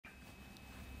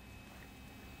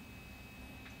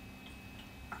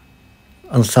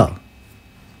さ、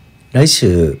来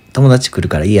週友達来る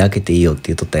から家開けていいよって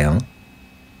言っとったやん。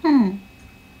うん。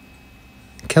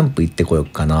キャンプ行ってこよう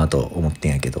かなと思って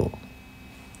んやけど、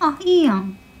あ、いいや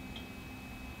ん。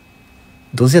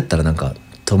どうせやったらなんか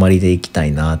泊まりで行きた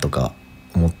いなとか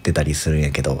思ってたりするん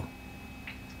やけど。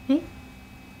え？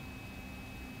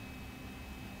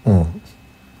うん。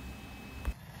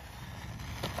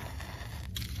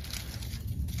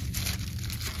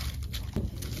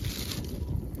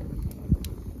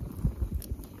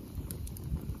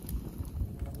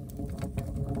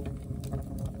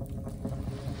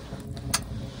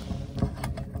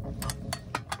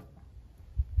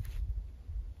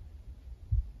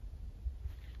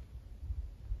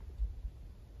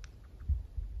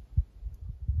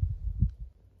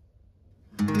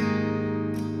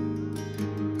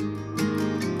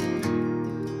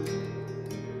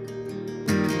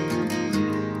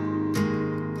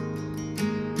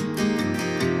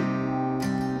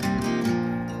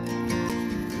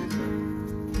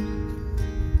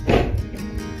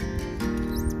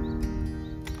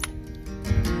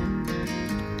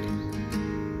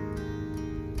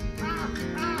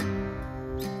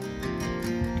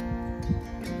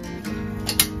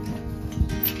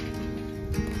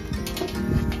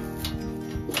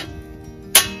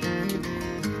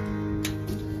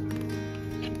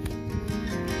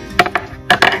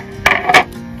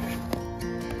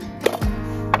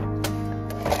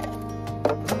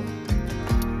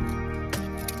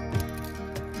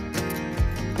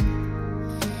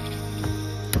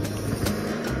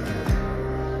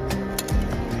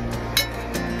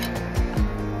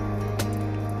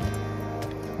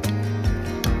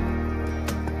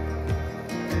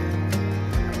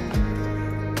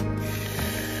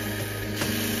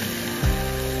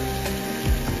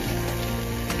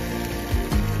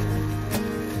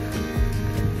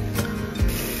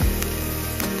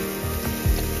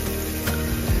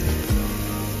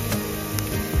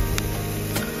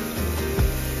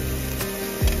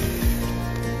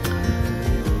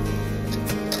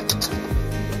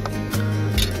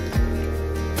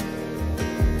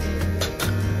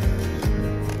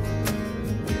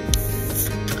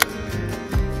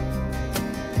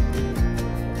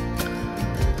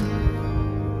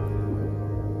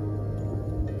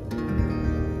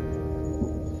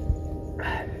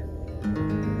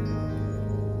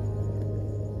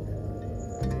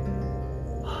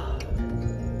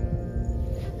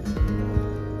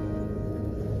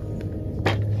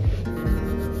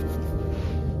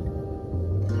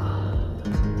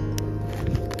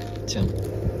じゃん。今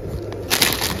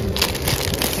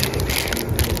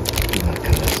か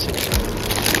らじゃ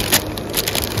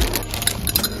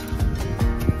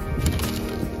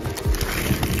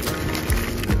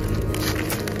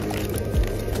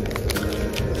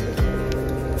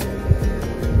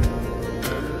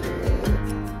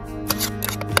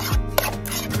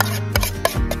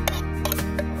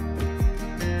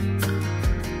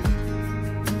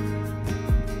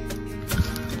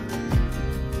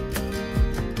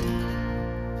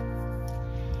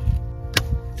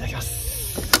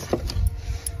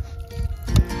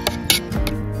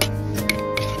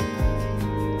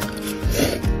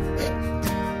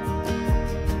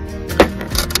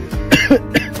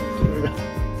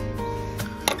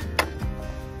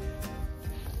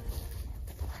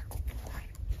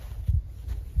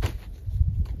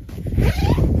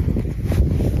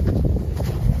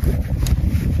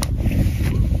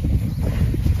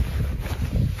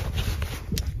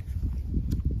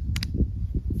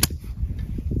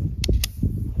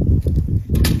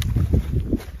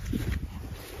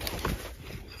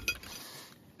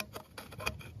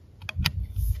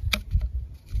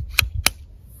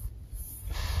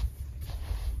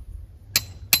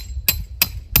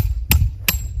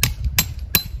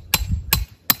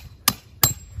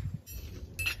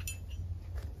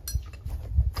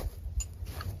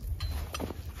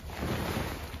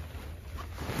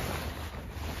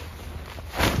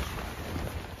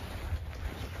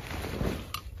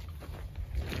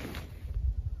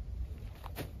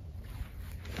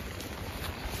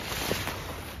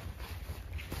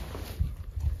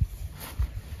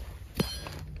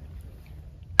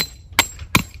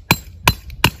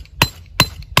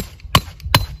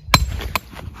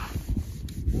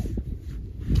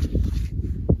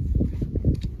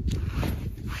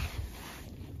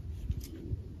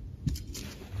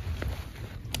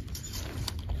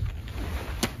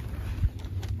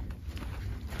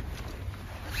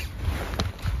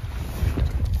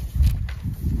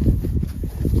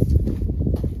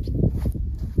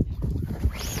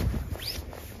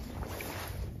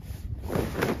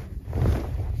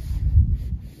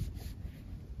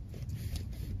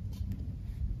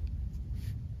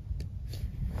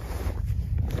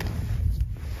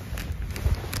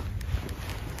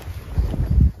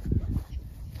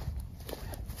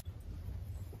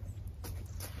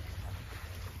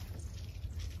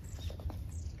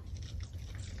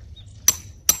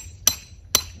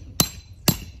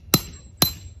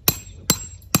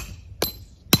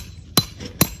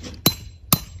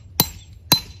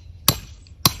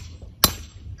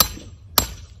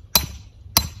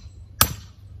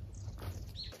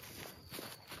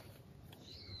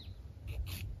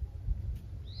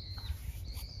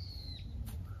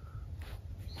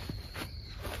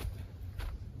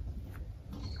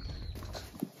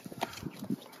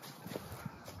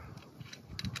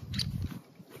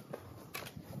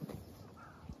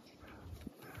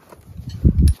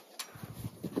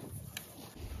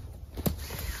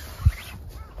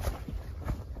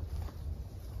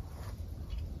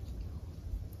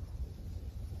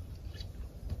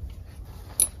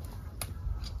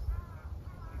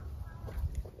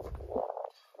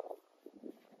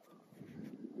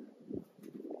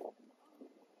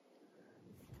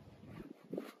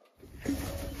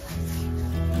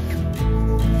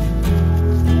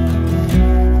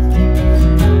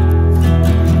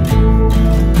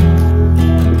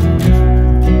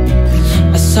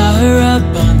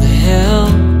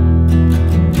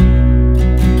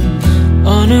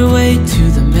to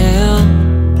the mill,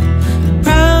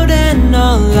 proud and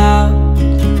all out.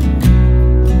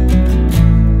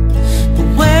 But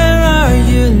where are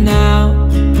you now?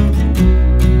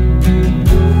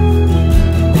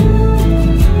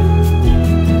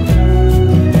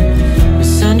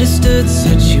 Misunderstood,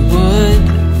 said she would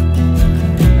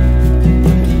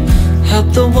help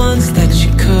the ones that she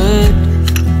could.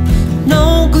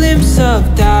 No glimpse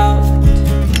of doubt.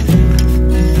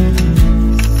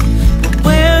 But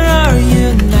where are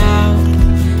you now?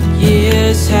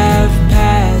 Years have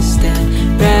passed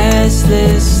and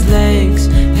restless legs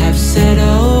have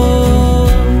settled.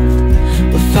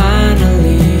 We're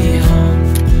finally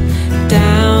home.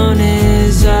 Down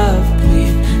is up.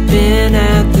 We've been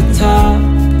at the top.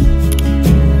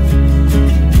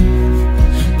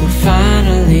 We're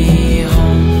finally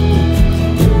home.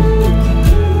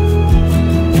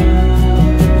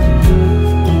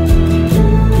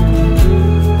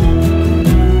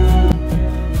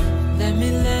 Let me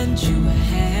lend you a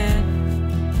hand.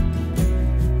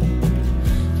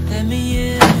 Let me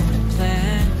in the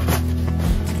plan.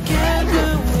 Together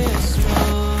we're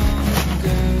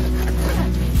stronger.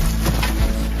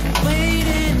 Wait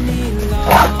any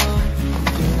longer.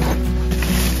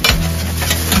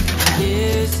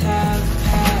 Years have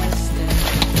passed and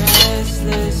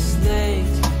restless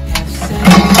legs have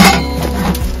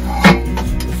settled.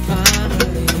 We're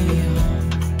finally home.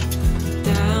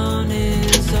 Down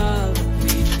is up.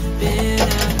 We've been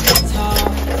at the top.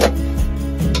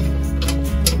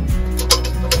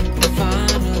 We're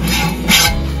finally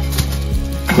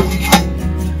home.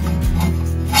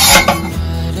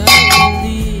 What a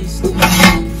release to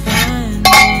find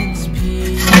one's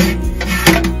peace.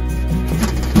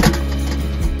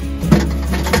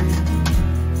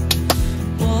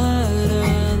 What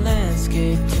a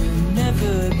landscape to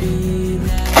never be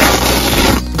left.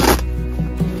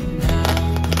 Now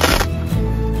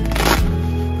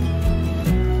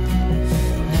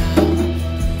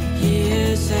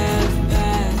years have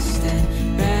passed and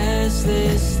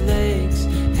restless legs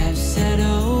have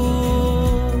settled.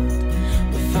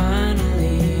 We're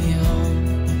finally home.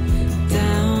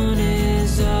 Down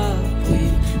is up.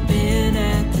 We've been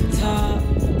at the top.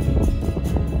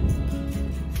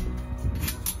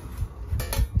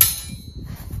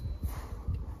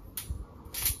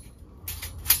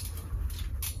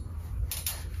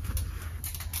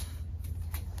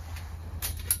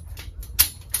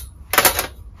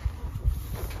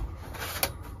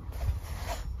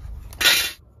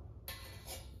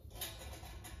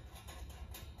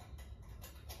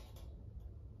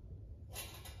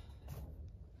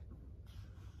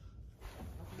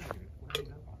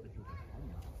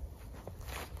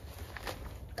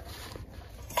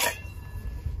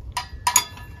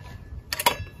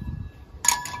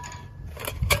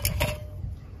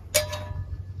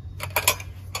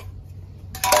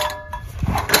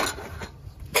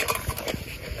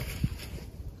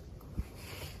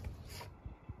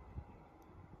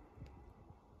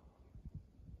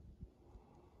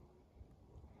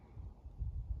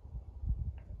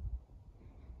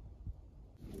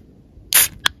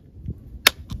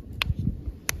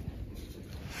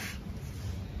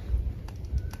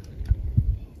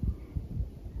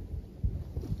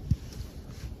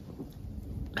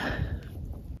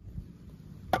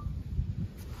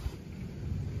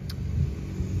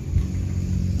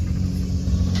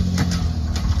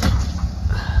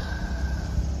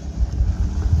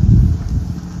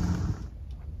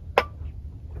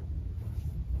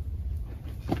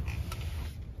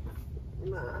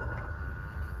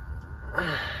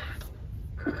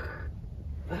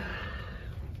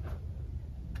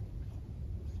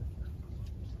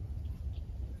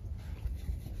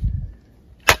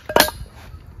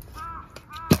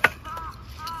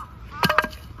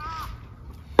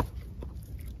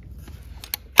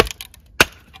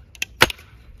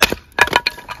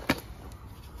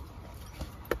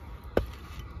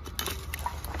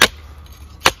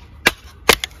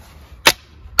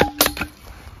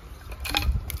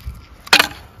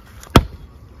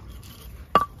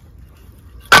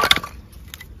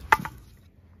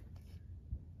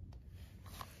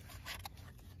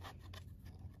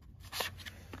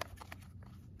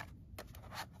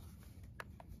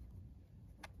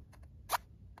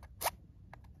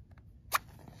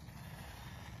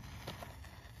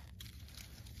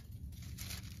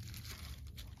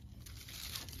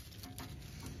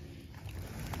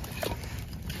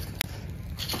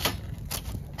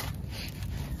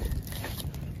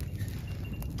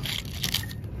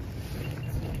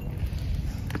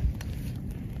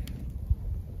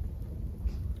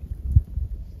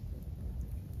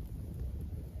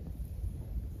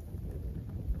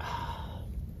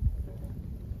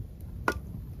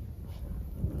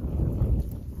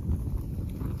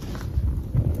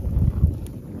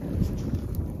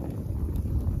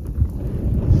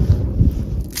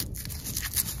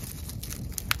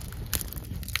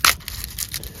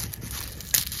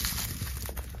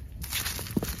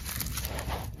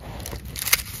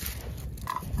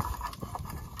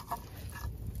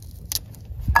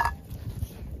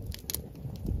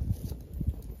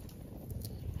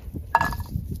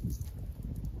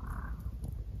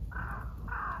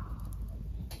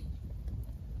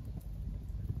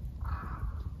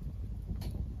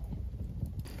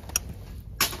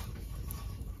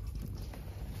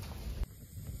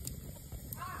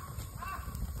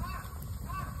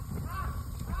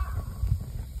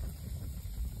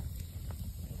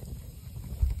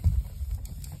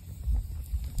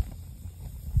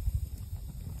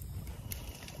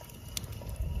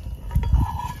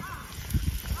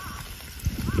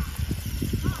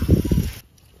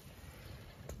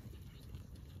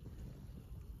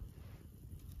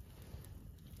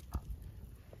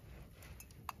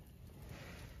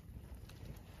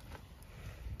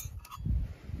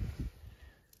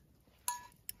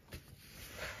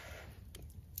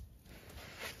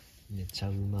 めちゃ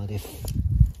うまです。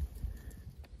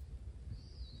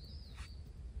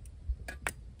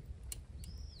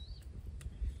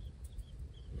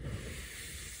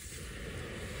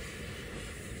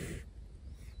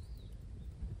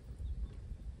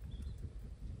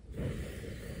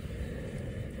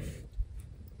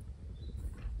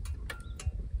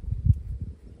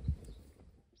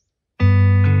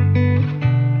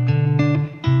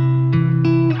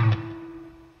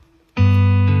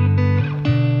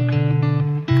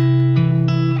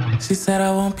She said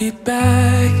I won't be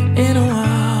back in a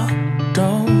while,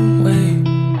 don't wait.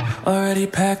 Already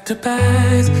packed her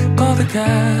bags, called the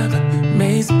cab,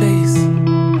 made space.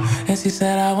 And she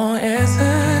said I won't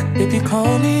answer if you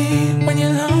call me when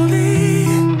you're lonely.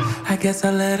 I guess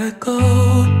I let her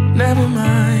go, never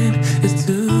mind, it's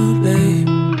too late.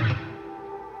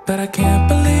 But I can't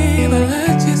believe I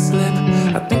let you slip.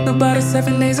 I think about it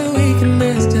 7 days a week, and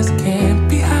this just can't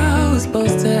be how it's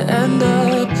supposed to end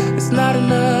up. It's not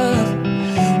enough.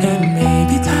 And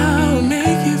maybe time will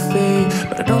make you fade,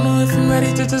 but I don't know if I'm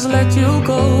ready to just let you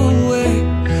go away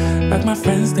like my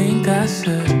friends think I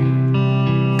should.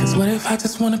 Cause what if I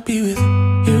just wanna be with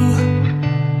you?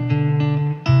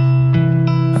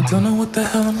 I don't know what the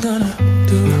hell I'm gonna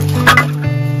do.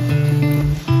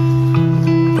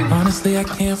 Honestly, I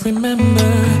can't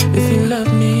remember if you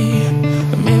love me,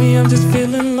 or maybe I'm just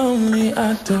feeling lonely,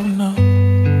 I don't know.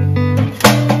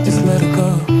 Just let her go.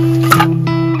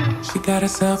 She got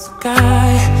herself a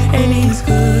guy, and he's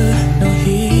good, no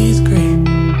he's great.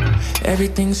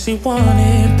 Everything she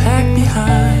wanted packed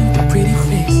behind a pretty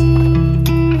face.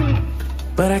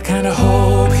 But I kinda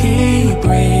hope he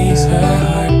breaks her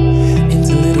heart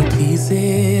into little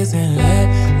pieces and let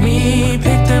me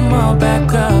pick them all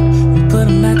back up and put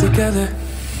them back together.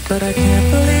 But I can't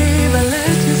believe I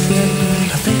let you slip.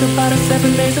 I think about it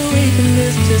 7 days a week, and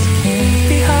this just can't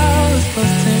be how it's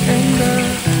supposed to end up.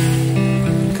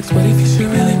 Cause what if you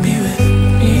should really be with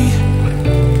me?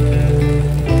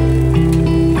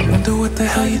 I wonder what the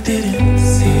hell you didn't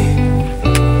see.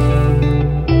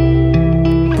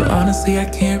 But honestly, I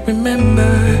can't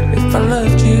remember if I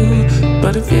loved you,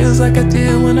 but it feels like I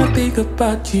did when I think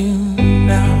about you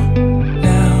now.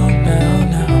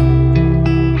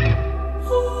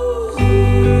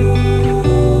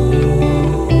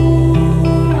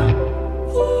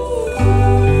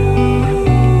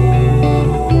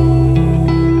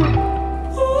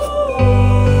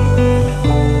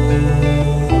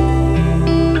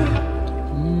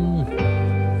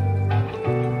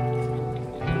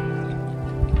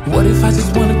 What if I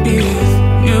just wanna be with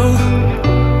you?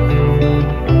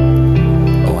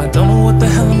 Oh, I don't know what the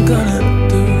hell I'm gonna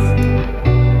do.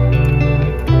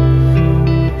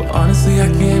 But honestly, I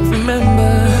can't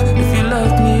remember if you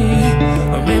loved me,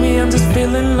 or maybe I'm just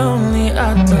feeling lonely,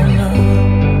 I don't know.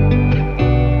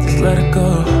 Just let it go.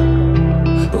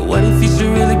 But what if you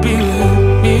should really be with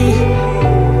me?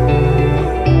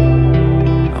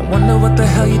 I wonder what the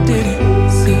hell you didn't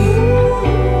see.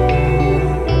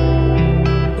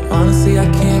 Honestly, I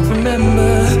can't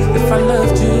remember if I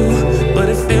loved you, but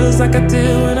it feels like I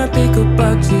did when I think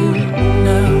about you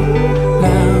now. 「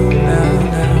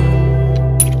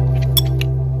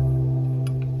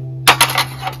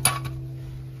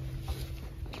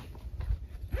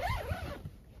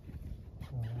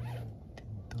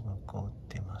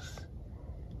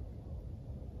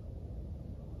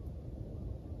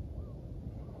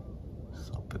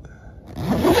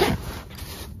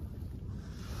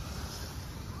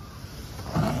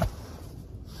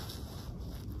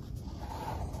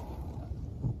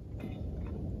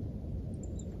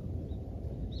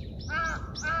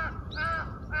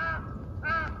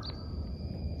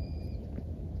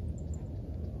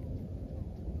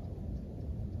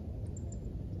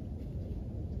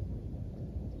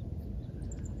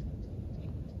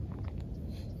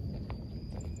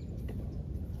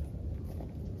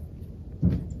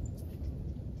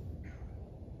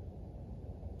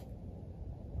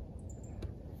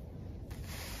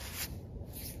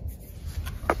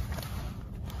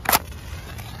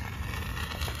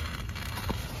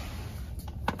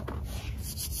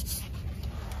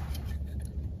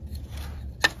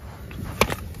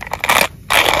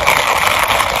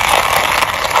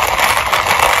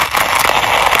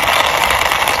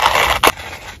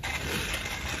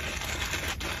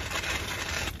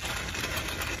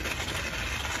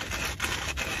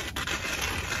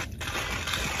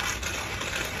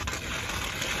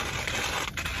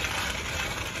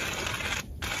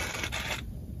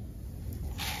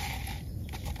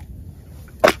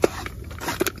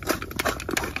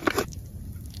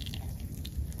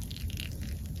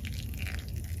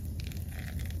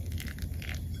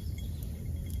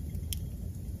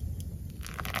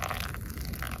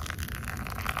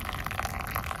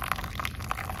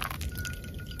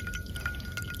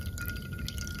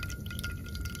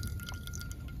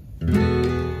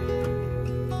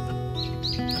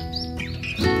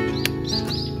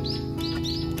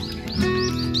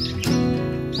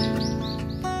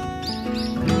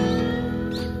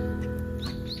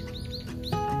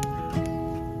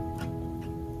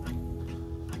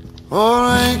Oh,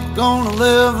 I ain't gonna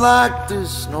live like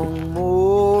this no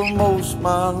more. Most of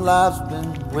my life's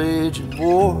been waging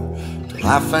war. Till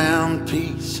I found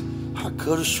peace, I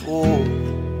could've swore.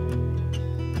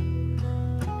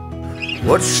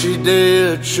 What she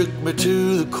did shook me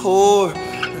to the core,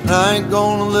 and I ain't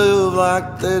gonna live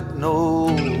like that no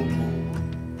more.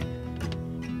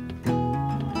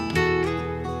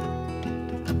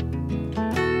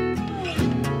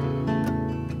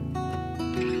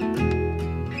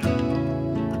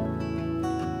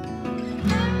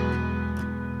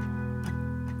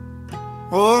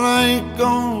 Well, I ain't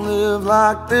gonna live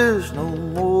like this no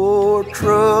more.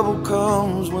 Trouble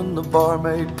comes when the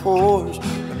barmaid pours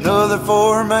another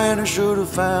for a man who should have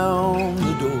found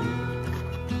the door.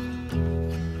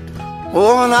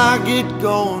 Oh, when I get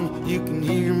going, you can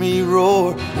hear me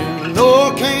roar, and you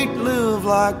know I can't live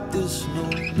like this no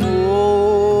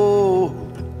more.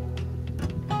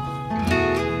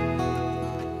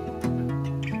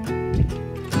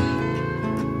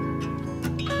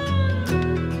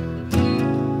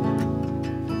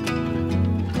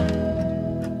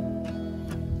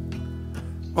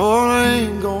 Oh, I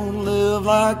ain't gonna live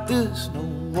like this no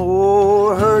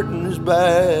more. Hurting as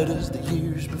bad as the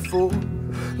years before.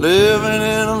 Living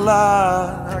in a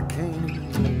lie I can't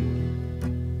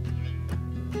ignore.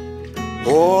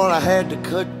 Oh, I had to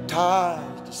cut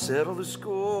ties to settle the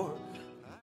score.